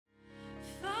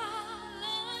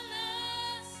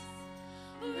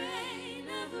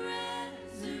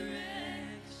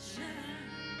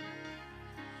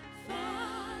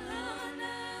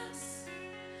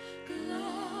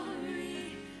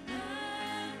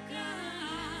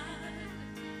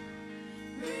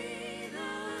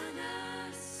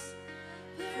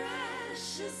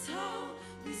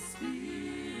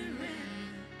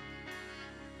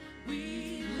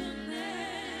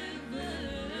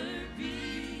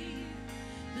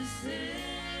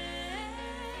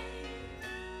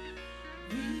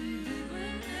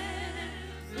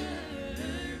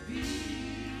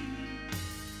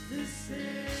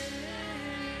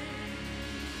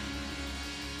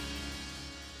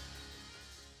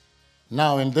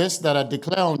Now in this that I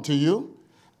declare unto you,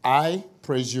 I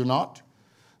praise you not,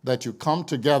 that you come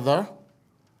together,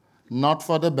 not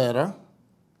for the better,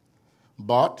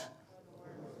 but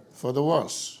for the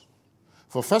worse.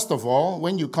 For first of all,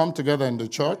 when you come together in the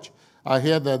church, I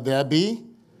hear that there be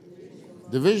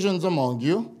divisions among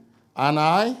you,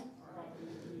 and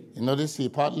you notice he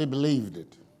partly believed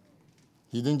it.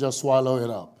 He didn't just swallow it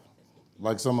up,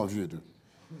 like some of you do.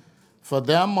 For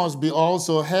there must be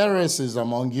also heresies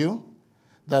among you,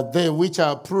 that they which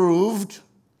are proved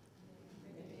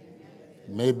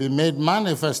may be made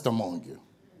manifest among you.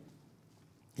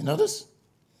 You notice?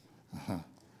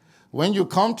 When you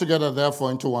come together,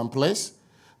 therefore, into one place,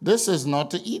 this is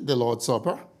not to eat the Lord's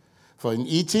Supper. For in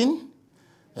eating,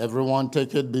 everyone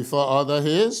taketh before other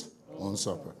his own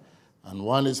supper. And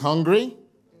one is hungry,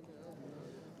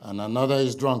 and another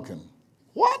is drunken.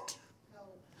 What?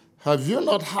 Have you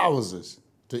not houses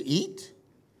to eat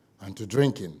and to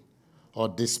drink in? Or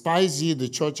despise ye the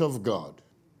church of God,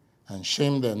 and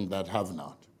shame them that have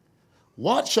not?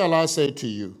 What shall I say to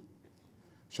you?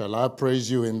 Shall I praise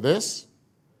you in this?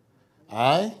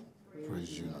 I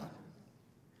praise you not.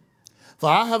 For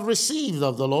I have received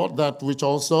of the Lord that which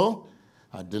also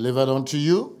I delivered unto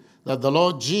you, that the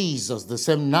Lord Jesus, the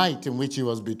same night in which he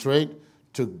was betrayed,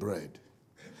 took bread.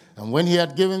 And when he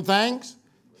had given thanks,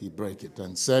 he brake it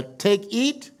and said, Take,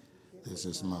 eat, this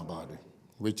is my body,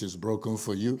 which is broken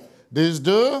for you. This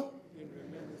do.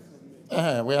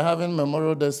 We're having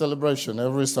Memorial Day celebration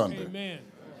every Sunday. Amen.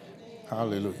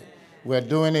 Hallelujah. We're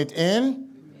doing it in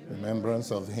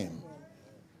remembrance of him.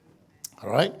 All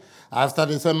right? After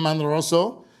the same manner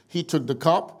also, he took the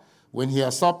cup when he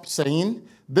had supped, saying,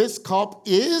 This cup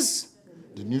is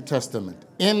the New Testament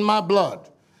in my blood.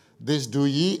 This do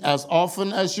ye as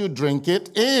often as you drink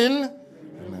it in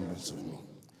remembrance of me.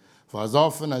 For as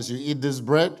often as you eat this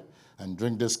bread and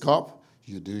drink this cup,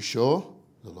 you do show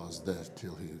the Lord's death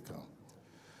till he come.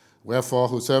 Wherefore,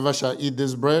 whosoever shall eat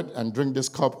this bread and drink this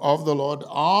cup of the Lord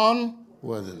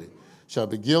unworthily shall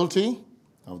be guilty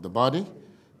of the body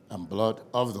and blood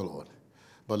of the Lord.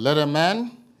 But let a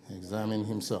man examine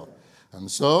himself, and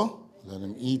so let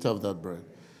him eat of that bread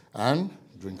and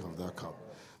drink of that cup.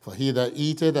 For he that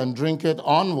eateth and drinketh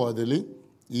unworthily,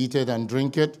 eateth and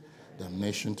drinketh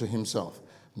damnation to himself,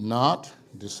 not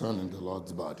discerning the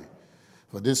Lord's body.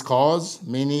 For this cause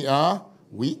many are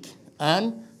weak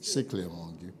and sickly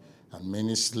among you, and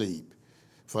many sleep.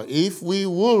 For if we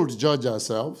would judge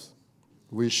ourselves,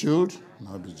 we should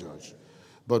not be judged.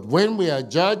 But when we are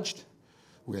judged,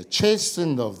 we are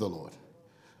chastened of the Lord,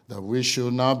 that we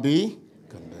should not be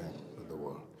condemned with the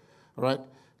world. All right,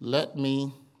 let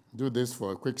me do this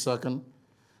for a quick second.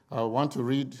 I want to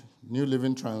read New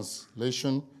Living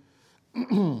Translation,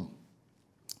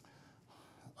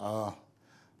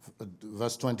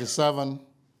 verse 27.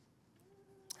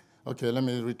 Okay, let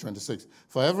me read 26.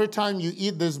 For every time you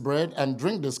eat this bread and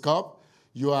drink this cup,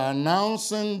 you are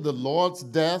announcing the Lord's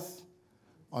death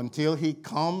until he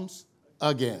comes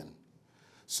again.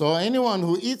 So anyone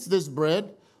who eats this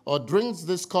bread or drinks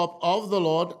this cup of the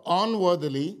Lord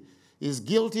unworthily is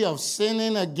guilty of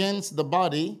sinning against the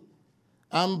body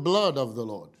and blood of the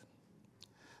Lord.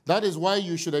 That is why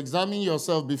you should examine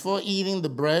yourself before eating the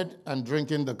bread and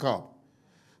drinking the cup.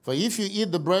 For if you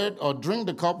eat the bread or drink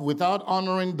the cup without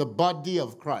honoring the body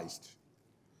of Christ,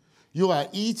 you are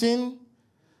eating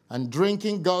and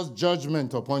drinking God's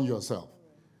judgment upon yourself.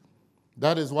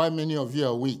 That is why many of you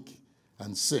are weak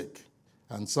and sick,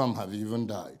 and some have even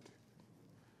died.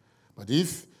 But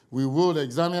if we would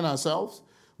examine ourselves,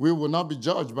 we will not be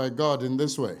judged by God in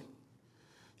this way.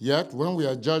 Yet, when we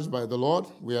are judged by the Lord,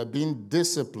 we are being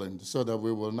disciplined so that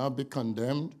we will not be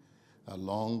condemned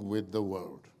along with the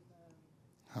world.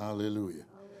 Hallelujah.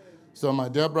 So, my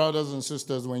dear brothers and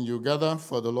sisters, when you gather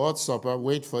for the Lord's Supper,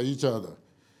 wait for each other.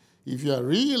 If you are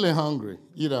really hungry,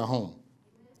 eat at home,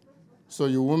 so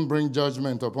you won't bring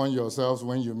judgment upon yourselves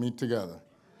when you meet together.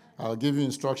 I'll give you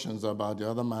instructions about the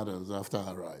other matters after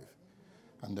I arrive.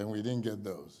 And then we didn't get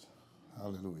those.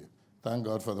 Hallelujah. Thank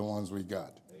God for the ones we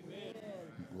got. Amen.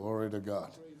 Glory to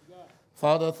God.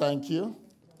 Father, thank you.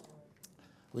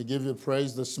 We give you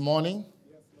praise this morning.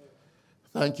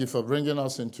 Thank you for bringing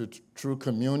us into true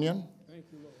communion. Thank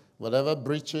you, Lord. Whatever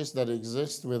breaches that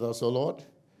exist with us, O Lord,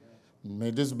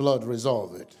 may this blood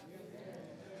resolve it.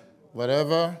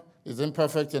 Whatever is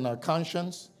imperfect in our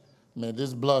conscience, may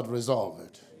this blood resolve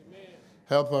it. Amen.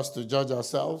 Help us to judge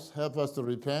ourselves. Help us to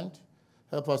repent.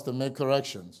 Help us to make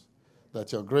corrections,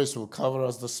 that your grace will cover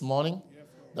us this morning,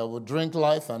 that will drink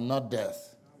life and not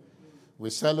death. We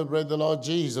celebrate the Lord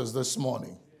Jesus this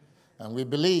morning, and we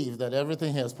believe that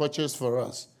everything he has purchased for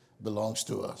us belongs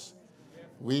to us.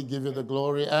 We give you the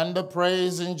glory and the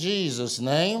praise in Jesus'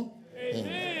 name.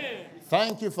 Amen.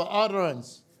 Thank you for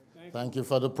utterance. Thank you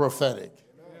for the prophetic.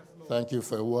 Thank you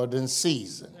for a word in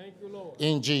season. Thank you, Lord.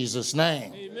 In Jesus'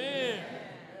 name. Amen.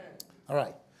 All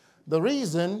right. The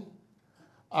reason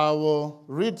I will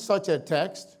read such a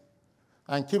text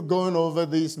and keep going over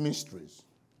these mysteries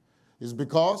is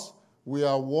because we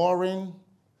are warring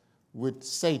with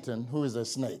Satan, who is a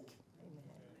snake.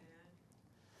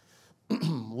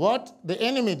 What the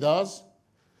enemy does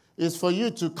is for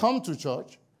you to come to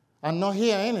church and not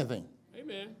hear anything.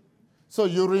 Amen. So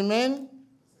you remain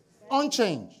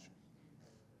unchanged.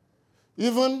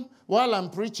 Even while I'm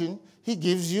preaching, he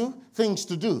gives you things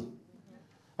to do.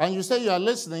 And you say you are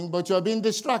listening, but you are being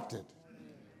distracted.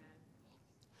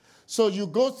 So you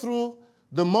go through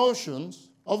the motions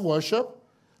of worship,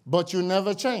 but you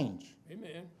never change.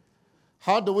 Amen.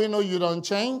 How do we know you don't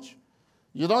change?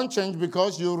 You don't change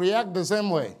because you react the same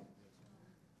way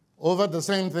over the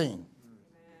same thing.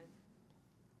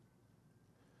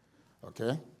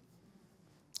 Okay?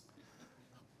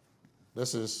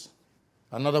 This is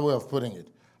another way of putting it.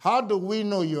 How do we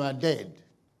know you are dead?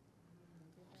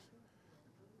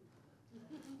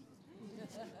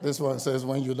 This one says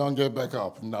when you don't get back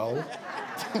up. No.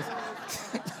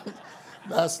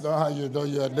 That's not how you know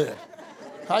you are dead.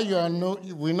 How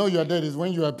we know you are dead is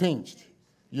when you are pinched.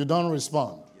 You don't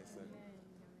respond.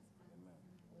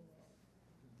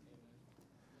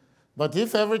 But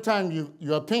if every time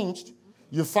you are pinched,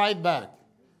 you fight back,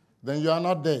 then you are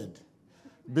not dead.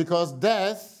 Because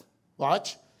death,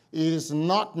 watch, is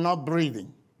not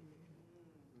breathing.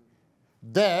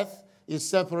 Death is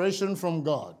separation from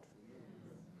God.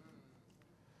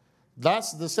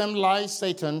 That's the same lie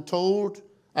Satan told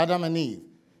Adam and Eve.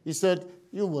 He said,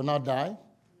 you will not die.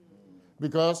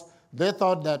 Because they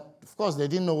thought that, of course, they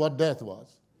didn't know what death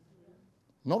was.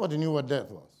 Nobody knew what death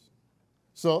was.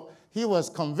 So he was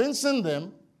convincing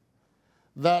them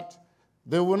that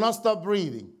they will not stop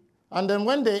breathing. And then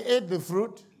when they ate the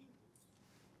fruit,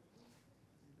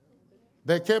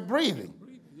 they kept breathing.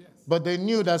 But they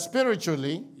knew that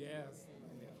spiritually,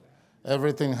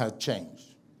 everything had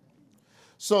changed.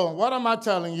 So what am I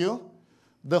telling you?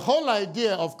 The whole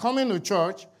idea of coming to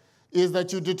church is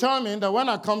that you determine that when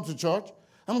I come to church,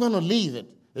 I'm going to leave it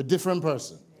a different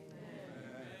person.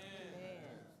 Amen.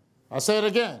 I'll say it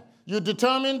again. You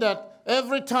determine that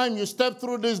every time you step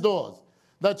through these doors,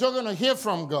 that you're going to hear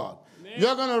from God. Amen.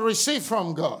 You're going to receive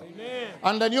from God. Amen.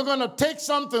 And then you're going to take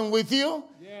something with you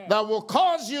that will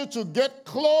cause you to get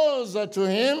closer to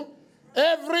Him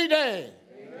every day.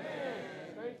 Amen.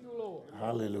 Thank you, Lord.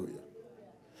 Hallelujah.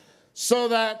 So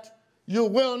that you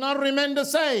will not remain the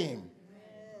same.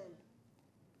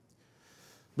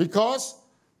 Because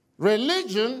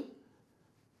religion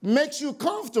makes you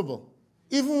comfortable,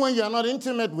 even when you are not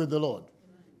intimate with the Lord.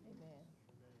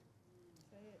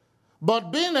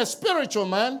 But being a spiritual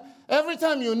man, every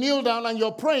time you kneel down and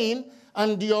you're praying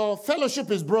and your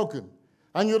fellowship is broken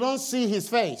and you don't see His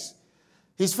face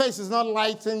is not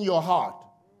lighting your heart.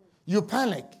 You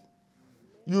panic.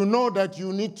 You know that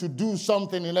you need to do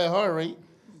something in a hurry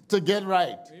to get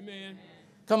right. Amen.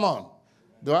 Come on.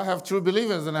 Do I have true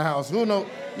believers in the house? You know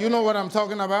what I'm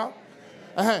talking about?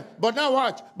 But now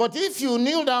watch. But if you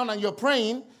kneel down and you're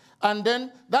praying, and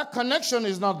then that connection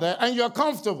is not there, and you're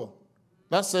comfortable,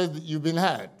 that says that you've been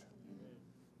had.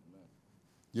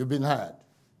 You've been had.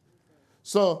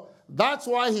 So that's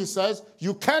why he says,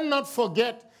 you cannot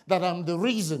forget that I'm the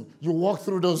reason you walk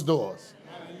through those doors.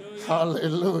 Hallelujah.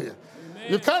 Hallelujah.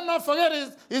 You cannot forget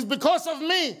it's because of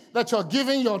me that you're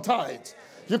giving your tithes.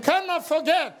 You cannot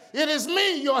forget it is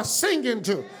me you are singing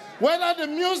to, whether the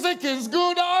music is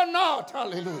good or not.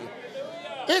 Hallelujah.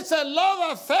 It's a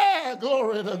love affair,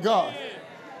 glory to God.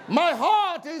 My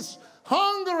heart is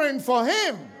hungering for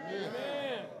Him.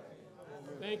 Amen.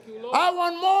 Thank you, Lord. I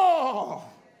want more.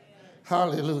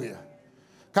 Hallelujah.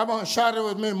 Come on, shout it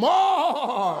with me.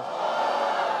 More.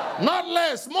 Not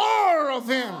less, more of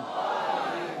Him.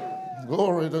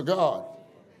 Glory to God.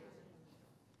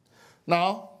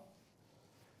 Now,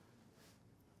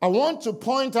 I want to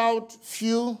point out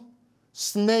few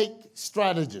snake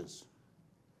strategies.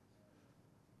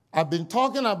 I've been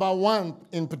talking about one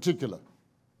in particular.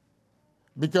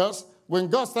 Because when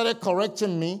God started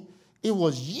correcting me, it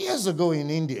was years ago in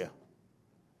India.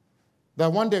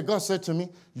 That one day God said to me,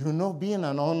 you know, being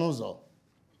an onozo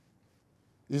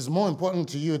is more important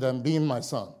to you than being my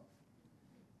son.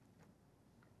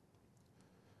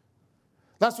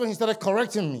 That's when He started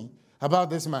correcting me about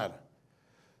this matter.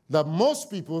 That most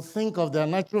people think of their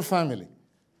natural family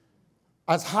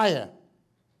as higher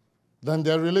than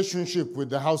their relationship with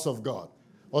the house of God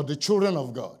or the children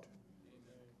of God.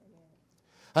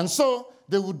 And so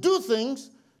they will do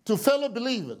things to fellow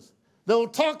believers. They will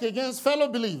talk against fellow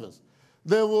believers.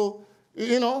 They will,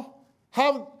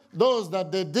 have those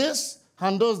that they diss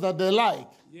and those that they like.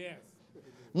 Yes.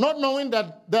 Not knowing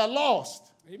that they're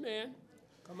lost. Amen.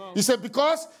 Come on. He said,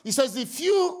 because, he says, if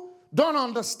you don't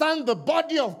understand the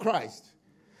body of Christ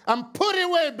and put it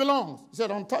where it belongs, he said,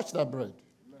 don't touch that bread.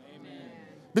 Amen.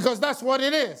 Because that's what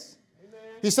it is. Amen.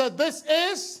 He said, this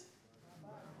is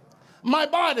my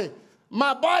body.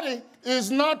 My body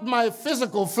is not my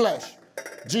physical flesh.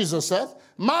 Jesus said,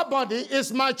 my body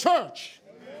is my church.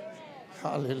 Amen.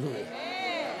 Hallelujah. Amen.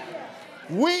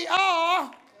 We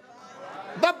are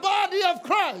the body of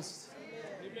Christ.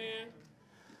 Amen.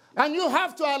 And you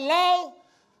have to allow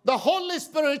the Holy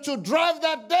Spirit to drive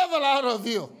that devil out of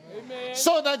you. Amen.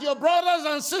 So that your brothers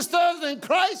and sisters in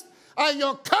Christ are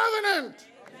your covenant.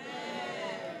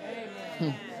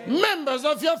 Amen. Members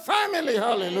of your family.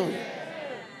 Hallelujah. Amen.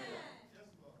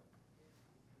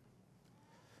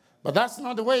 But that's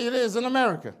not the way it is in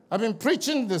America. I've been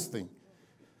preaching this thing.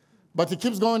 But it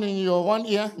keeps going in your one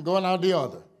ear and going out the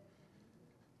other.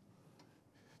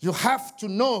 You have to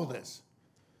know this.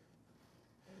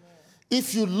 Amen.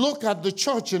 If you look at the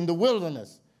church in the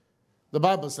wilderness, the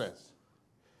Bible says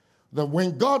that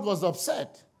when God was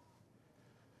upset,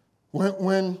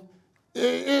 when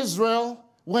Israel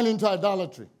went into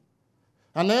idolatry,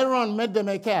 and Aaron made them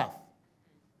a calf,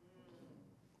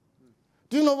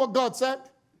 do you know what God said?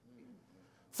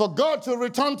 For God to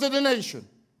return to the nation,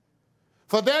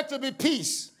 for there to be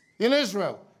peace in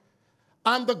Israel,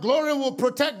 and the glory will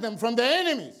protect them from their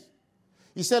enemies.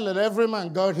 He said, let every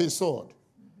man guard his sword.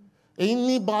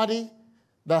 Anybody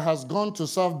that has gone to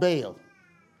serve Baal,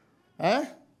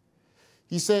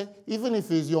 he said, even if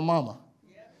it's your mama,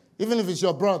 even if it's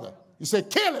your brother, he said,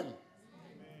 kill him.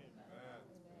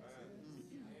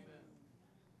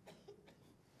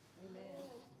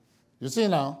 You see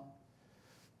now,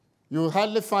 you will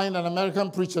hardly find an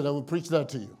American preacher that will preach that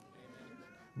to you.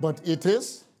 But it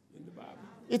is. In the Bible.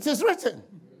 It is written.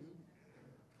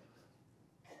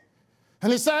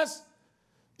 And he says,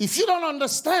 if you don't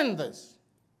understand this,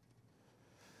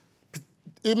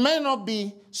 it may not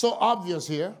be so obvious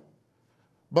here,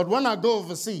 but when I go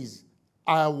overseas,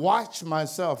 I watch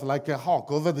myself like a hawk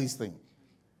over these things.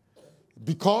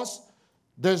 Because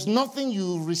there's nothing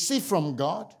you receive from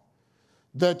God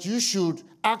that you should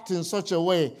act in such a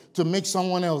way to make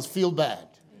someone else feel bad.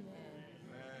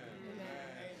 Amen.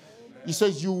 He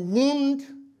says you wound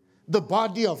the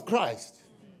body of Christ.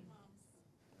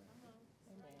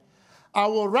 I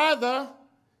will rather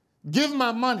give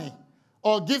my money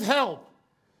or give help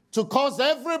to cause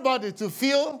everybody to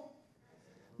feel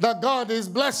that God is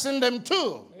blessing them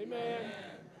too. Amen.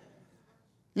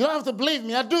 You don't have to believe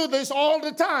me. I do this all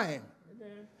the time.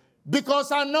 Amen.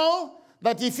 Because I know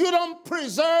that if you don't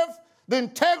preserve the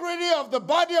integrity of the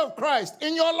body of Christ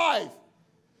in your life,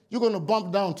 you're going to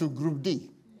bump down to group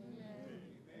D. Amen.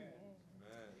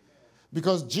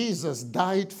 Because Jesus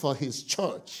died for his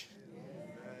church.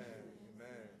 Amen.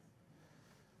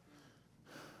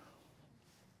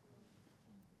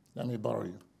 Let me borrow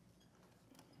you.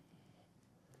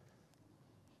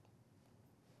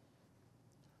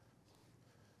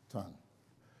 Turn.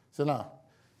 So now,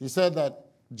 he said that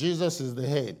Jesus is the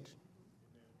head.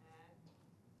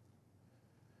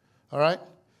 All right?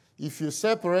 If you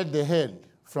separate the head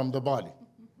from the body,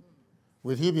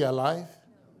 will he be alive?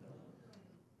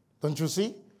 Don't you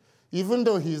see? Even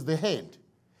though he's the head,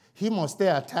 he must stay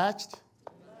attached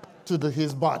to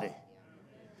his body.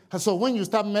 And so when you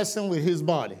start messing with his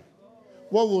body,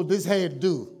 what will this head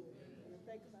do?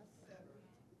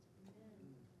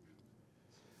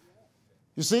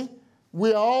 You see?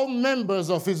 We are all members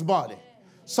of his body.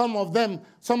 Some of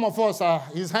us are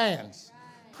his hands.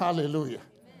 Hallelujah.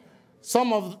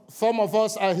 Some of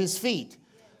us are his feet.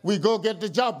 We go get the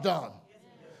job done.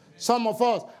 Some of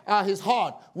us are his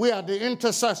heart. We are the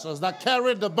intercessors that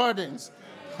carry the burdens.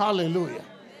 Hallelujah.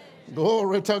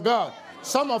 Glory to God.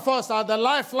 Some of us are the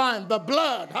lifeline, the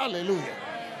blood. Hallelujah.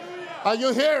 Are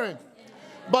you hearing?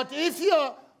 But if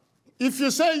you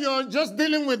say you're just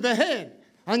dealing with the head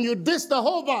and you diss the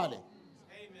whole body,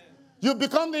 you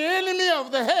become the enemy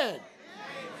of the head.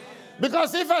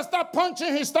 Because if I start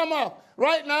punching his stomach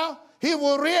right now, he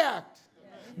will react.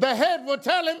 The head will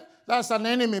tell him, that's an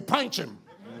enemy, punch him.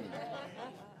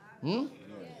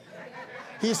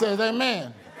 He says,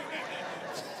 amen.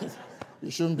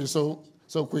 You shouldn't be so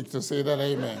quick to say that,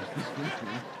 amen.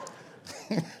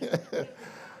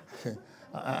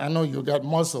 I know you got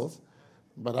muscles,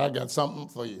 but I got something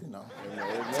for you now.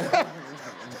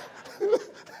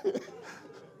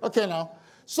 Okay, now.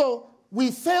 So we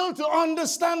fail to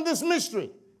understand this mystery.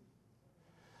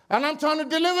 And I'm trying to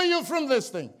deliver you from this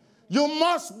thing. You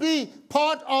must be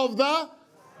part of the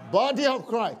body of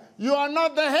Christ. You are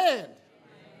not the head.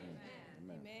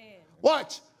 Amen.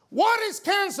 Watch. What is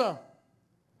cancer?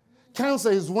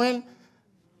 Cancer is when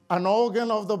an organ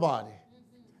of the body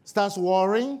starts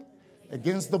warring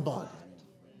against the body.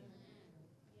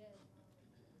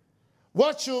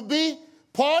 What should be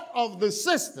part of the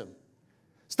system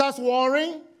starts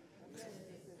warring.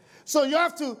 So you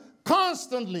have to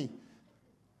constantly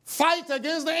fight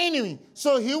against the enemy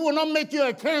so he will not make you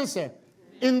a cancer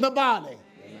in the body.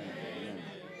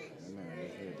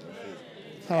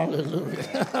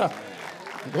 Hallelujah.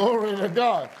 Glory to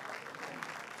God.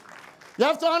 You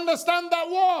have to understand that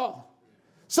war.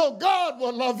 So God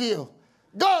will love you.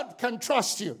 God can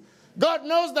trust you. God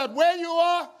knows that where you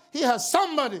are, he has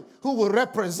somebody who will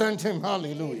represent him.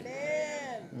 Hallelujah.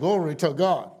 Amen. Glory to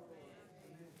God.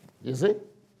 You see?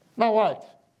 Now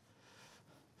what?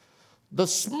 The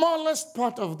smallest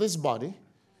part of this body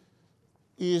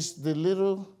is the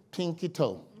little pinky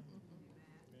toe.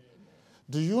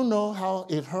 Do you know how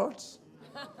it hurts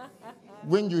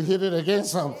when you hit it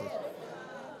against something?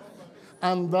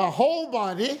 And the whole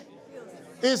body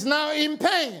is now in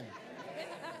pain.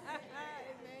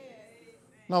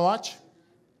 Now watch.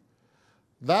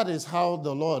 That is how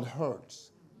the Lord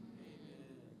hurts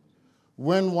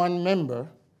when one member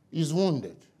is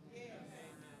wounded.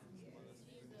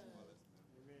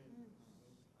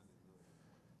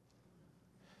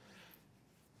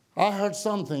 I heard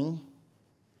something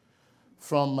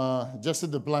from Jesse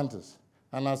the Planters,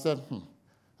 and I said,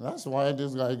 that's why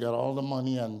this guy got all the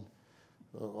money and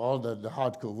all the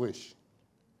heart could wish.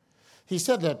 He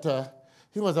said that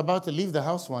he was about to leave the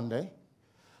house one day,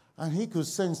 and he could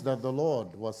sense that the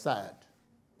Lord was sad.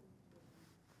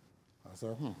 I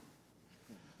said,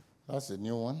 that's a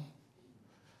new one.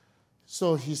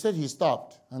 So he said he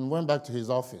stopped and went back to his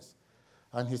office,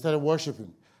 and he started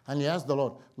worshiping. And he asked the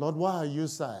Lord, Lord, why are you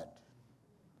sad?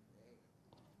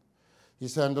 He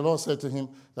said, and the Lord said to him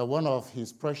that one of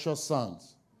his precious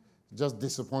sons just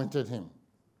disappointed him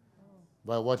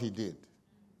by what he did.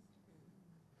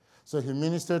 So he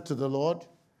ministered to the Lord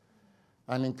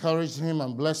and encouraged him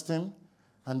and blessed him,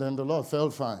 and then the Lord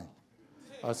felt fine.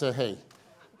 I said, hey,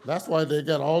 that's why they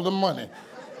get all the money.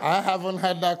 I haven't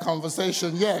had that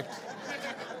conversation yet.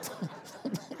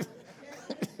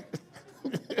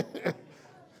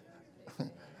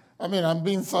 I mean, I'm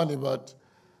being funny, but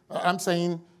I'm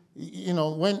saying, you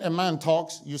know, when a man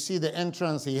talks, you see the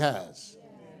entrance he has.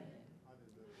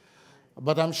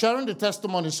 But I'm sharing the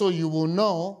testimony so you will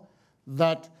know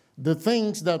that the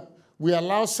things that we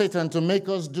allow Satan to make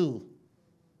us do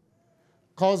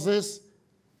causes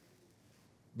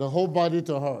the whole body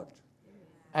to hurt.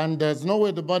 And there's no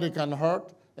way the body can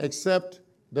hurt except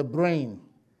the brain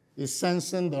is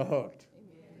sensing the hurt.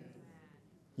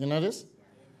 You know this?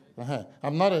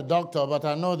 I'm not a doctor, but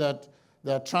I know that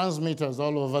there are transmitters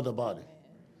all over the body.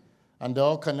 And they're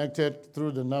all connected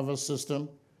through the nervous system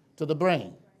to the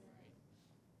brain.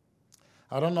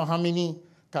 I don't know how many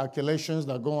calculations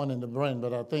that go on in the brain,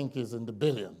 but I think it's in the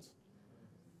billions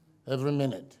every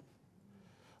minute.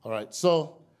 All right,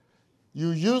 so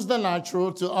you use the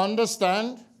natural to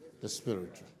understand the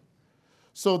spiritual.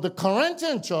 So the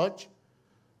Corinthian church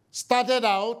started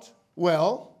out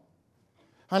well,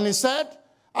 and he said,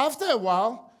 after a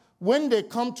while, when they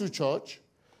come to church,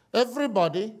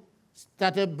 everybody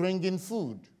started bringing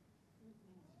food.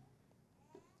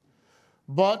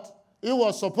 But it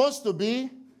was supposed to be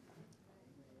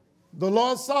the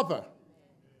Lord's Supper.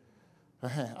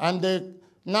 And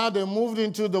now they moved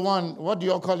into the one, what do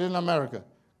you all call it in America?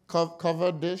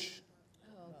 Covered dish?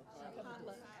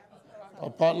 A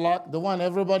potluck? The one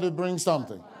everybody brings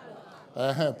something.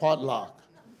 Potluck.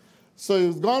 So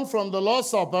it's gone from the Lord's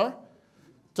Supper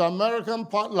to American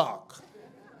potluck.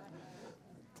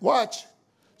 Watch.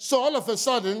 So all of a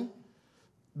sudden,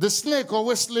 the snake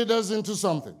always slithers into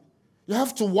something. You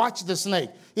have to watch the snake.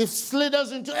 It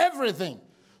slithers into everything.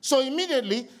 So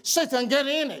immediately, Satan get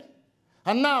in it.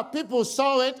 And now people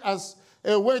saw it as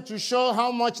a way to show how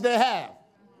much they have.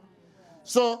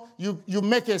 So you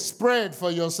make a spread for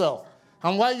yourself.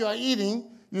 And while you are eating,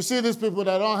 you see these people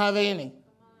that don't have any.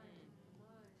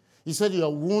 He said you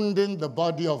are wounding the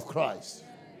body of Christ.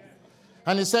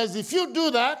 And he says, if you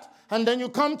do that, and then you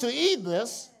come to eat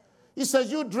this, he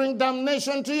says you drink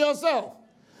damnation to yourself.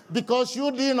 Because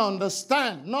you didn't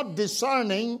understand, not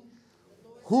discerning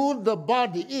who the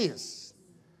body is.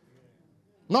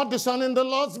 Not discerning the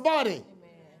Lord's body. Amen.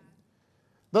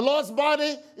 The Lord's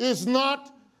body is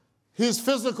not his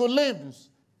physical limbs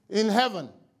in heaven.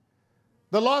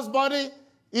 The Lord's body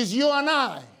is you and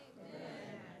I.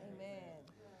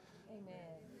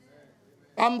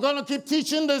 I'm going to keep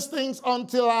teaching these things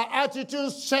until our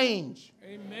attitudes change.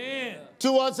 Amen.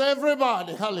 Towards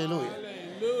everybody. Hallelujah.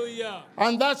 Hallelujah.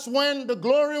 And that's when the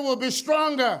glory will be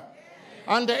stronger.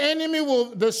 And the enemy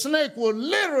the snake will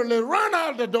literally run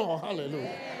out the door.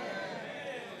 Hallelujah.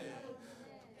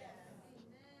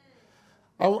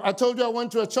 I told you I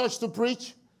went to a church to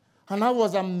preach, and I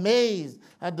was amazed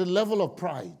at the level of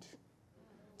pride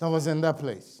that was in that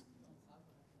place.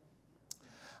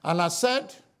 And I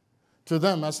said to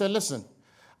them, I said, listen,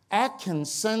 I can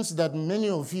sense that many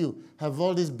of you have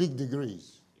all these big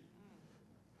degrees.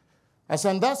 I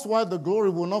said, and that's why the glory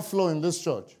will not flow in this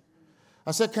church.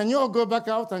 I said, can you all go back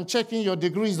out and check in your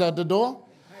degrees at the door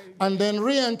and then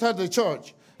re-enter the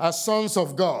church as sons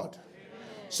of God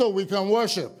so we can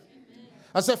worship?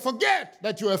 I said, forget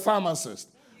that you're a pharmacist.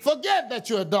 Forget that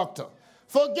you're a doctor.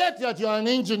 Forget that you're an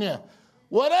engineer.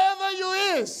 Whatever you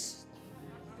is,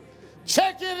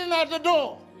 check it in at the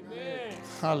door. Amen.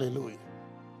 Hallelujah.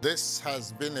 This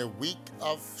has been a week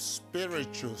of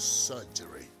spiritual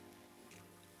surgery.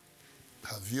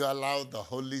 Have you allowed the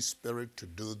Holy Spirit to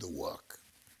do the work?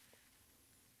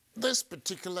 This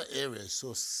particular area is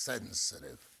so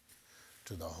sensitive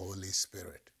to the Holy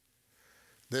Spirit.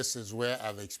 This is where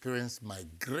I've experienced my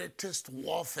greatest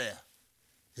warfare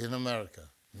in America,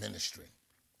 ministry.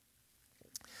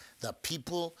 That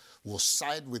people will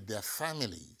side with their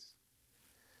families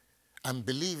and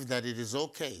believe that it is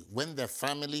okay when their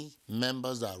family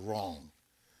members are wrong.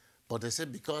 But they say,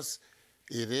 because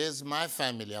it is my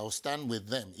family, I'll stand with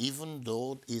them, even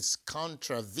though it's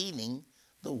contravening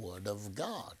the Word of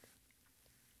God.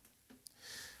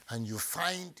 And you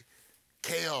find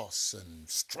chaos and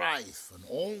strife and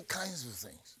all kinds of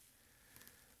things.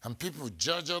 And people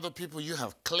judge other people. You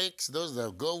have cliques, those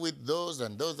that go with those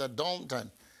and those that don't.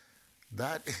 And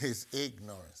that is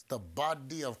ignorance. The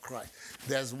body of Christ.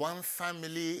 There's one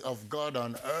family of God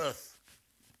on earth.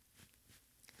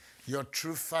 Your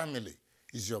true family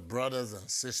is your brothers and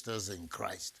sisters in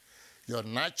Christ. Your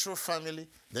natural family,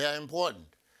 they are important.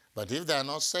 But if they are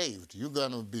not saved, you're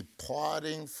going to be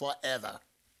partying forever.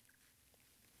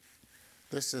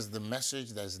 This is the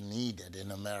message that's needed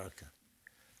in America.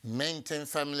 Maintain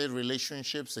family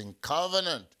relationships in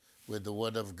covenant with the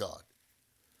Word of God.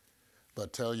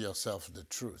 But tell yourself the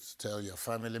truth. Tell your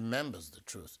family members the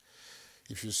truth.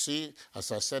 If you see,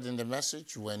 as I said in the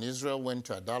message, when Israel went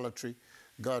to idolatry,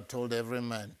 God told every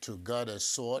man to guard a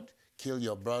sword, kill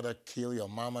your brother, kill your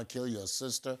mama, kill your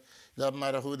sister. It doesn't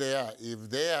matter who they are. If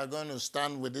they are going to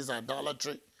stand with this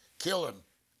idolatry, kill them.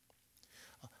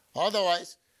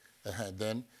 Otherwise,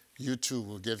 then you too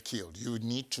will get killed. You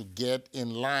need to get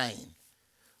in line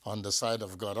on the side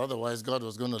of God. Otherwise, God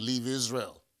was going to leave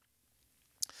Israel.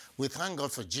 We thank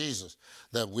God for Jesus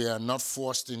that we are not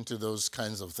forced into those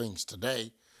kinds of things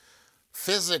today,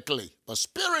 physically, but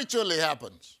spiritually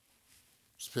happens.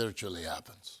 Spiritually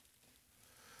happens.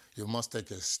 You must take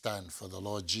a stand for the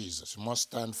Lord Jesus. You must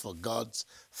stand for God's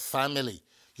family.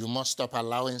 You must stop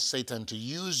allowing Satan to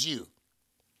use you.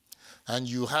 And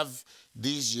you have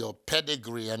these, your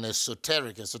pedigree and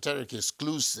esoteric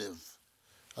exclusive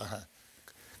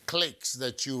cliques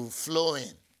that you flow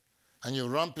in. And you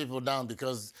run people down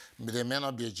because they may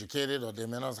not be educated or they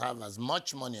may not have as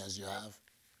much money as you have.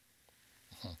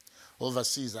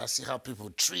 Overseas, I see how people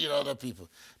treat other people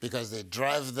because they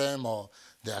drive them or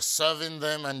they are serving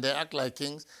them and they act like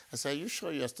kings. I say, are you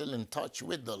sure you're still in touch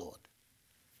with the Lord?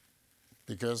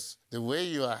 Because the way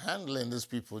you are handling these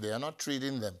people, they are not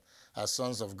treating them as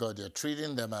sons of God. They're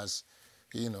treating them as,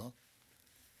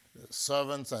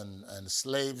 servants and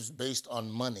slaves based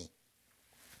on money.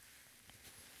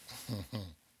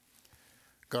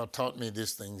 God taught me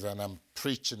these things, and I'm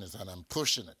preaching it, and I'm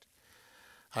pushing it.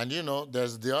 And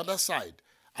there's the other side.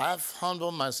 I've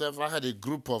humbled myself. I had a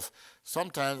group of,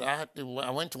 sometimes I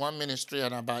went to one ministry,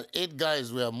 and about 8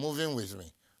 guys were moving with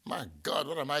me. My God,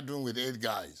 what am I doing with 8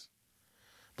 guys?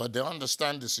 But they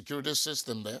understand the security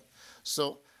system there.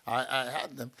 So I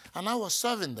had them, and I was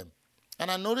serving them. And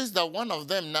I noticed that one of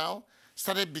them now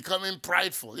started becoming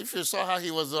prideful. If you saw how he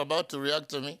was about to react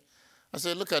to me, I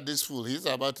said, look at this fool. He's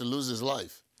about to lose his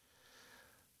life.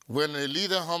 When a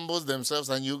leader humbles themselves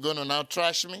and you're going to now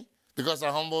trash me because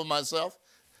I humbled myself,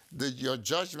 your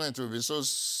judgment will be so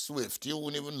swift, you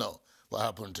wouldn't even know what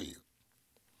happened to you.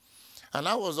 And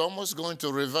I was almost going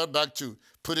to revert back to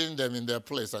putting them in their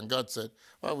place. And God said,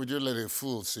 why would you let a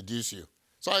fool seduce you?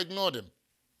 So I ignored him.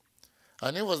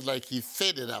 And it was like he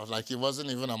faded out, like he wasn't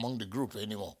even among the group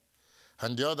anymore.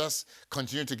 And the others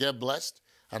continued to get blessed.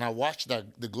 And I watched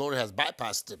that the glory has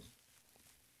bypassed him.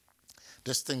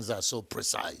 These things are so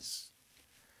precise.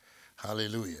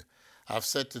 Hallelujah. I've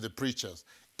said to the preachers,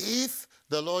 if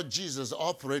the Lord Jesus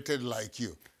operated like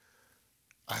you,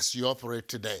 as you operate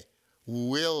today,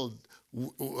 will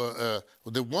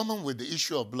the woman with the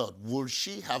issue of blood, will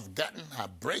she have gotten her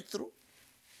breakthrough?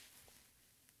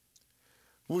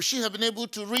 Will she have been able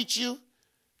to reach you,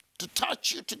 to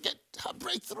touch you, to get her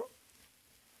breakthrough?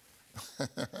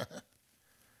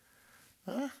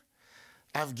 Huh?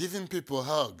 I've given people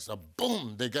hugs,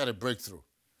 boom, they got a breakthrough,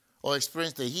 or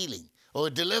experienced a healing, or a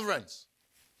deliverance.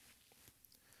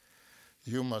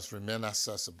 You must remain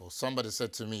accessible. Somebody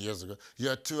said to me years ago,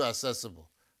 you're too accessible.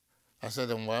 I said,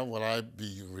 then why will I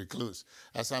be recluse?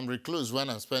 As I'm recluse when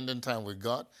I'm spending time with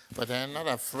God, but I'm not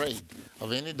afraid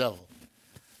of any devil.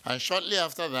 And shortly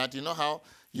after that, you know how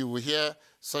you will hear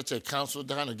such a counsel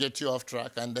trying to get you off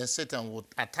track, and then Satan will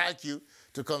attack you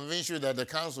to convince you that the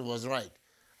counsel was right.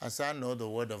 I said, I know the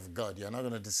word of God. You're not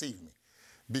going to deceive me.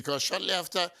 Because shortly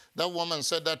after that woman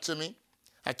said that to me,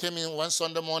 I came in one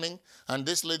Sunday morning, and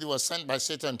this lady was sent by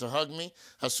Satan to hug me.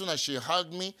 As soon as she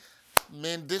hugged me,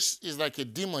 man, this is like a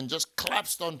demon just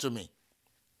collapsed onto me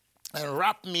and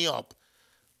wrapped me up.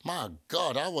 My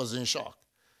God, I was in shock.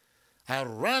 I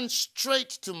ran straight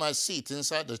to my seat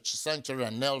inside the sanctuary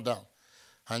and knelt down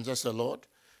and just said, Lord,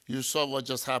 you saw what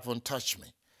just happened, touch me.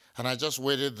 And I just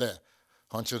waited there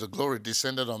until the glory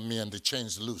descended on me and the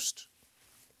chains loosed.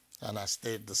 And I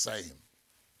stayed the same.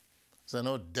 So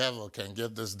no devil can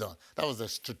get this done. That was a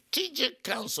strategic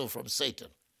counsel from Satan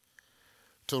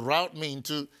to route me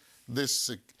into this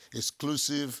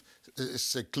exclusive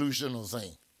seclusional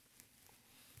thing.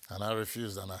 And I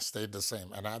refused, and I stayed the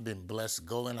same. And I've been blessed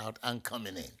going out and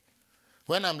coming in.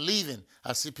 When I'm leaving,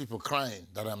 I see people crying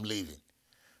that I'm leaving,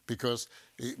 because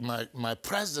my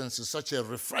presence is such a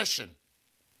refreshing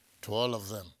to all of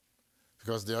them,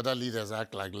 because the other leaders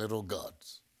act like little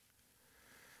gods.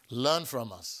 Learn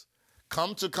from us.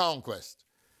 Come to Conquest.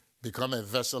 Become a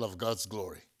vessel of God's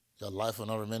glory. Your life will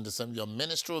not remain the same. Your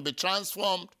ministry will be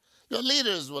transformed. Your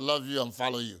leaders will love you and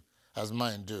follow you as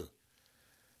mine do.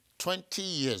 20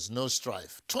 years, no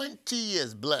strife. 20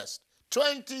 years blessed.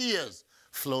 20 years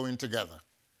flowing together.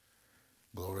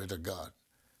 Glory to God.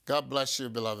 God bless you,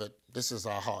 beloved. This is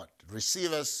our heart.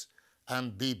 Receive us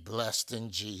and be blessed in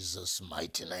Jesus'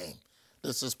 mighty name.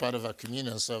 This is part of our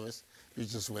communion service you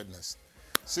just witnessed.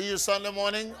 See you Sunday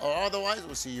morning, or otherwise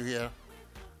we'll see you here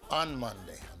on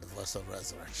Monday on the Voice of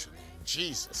Resurrection. In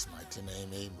Jesus' mighty name,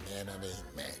 amen and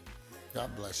amen.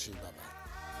 God bless you.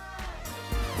 Bye-bye.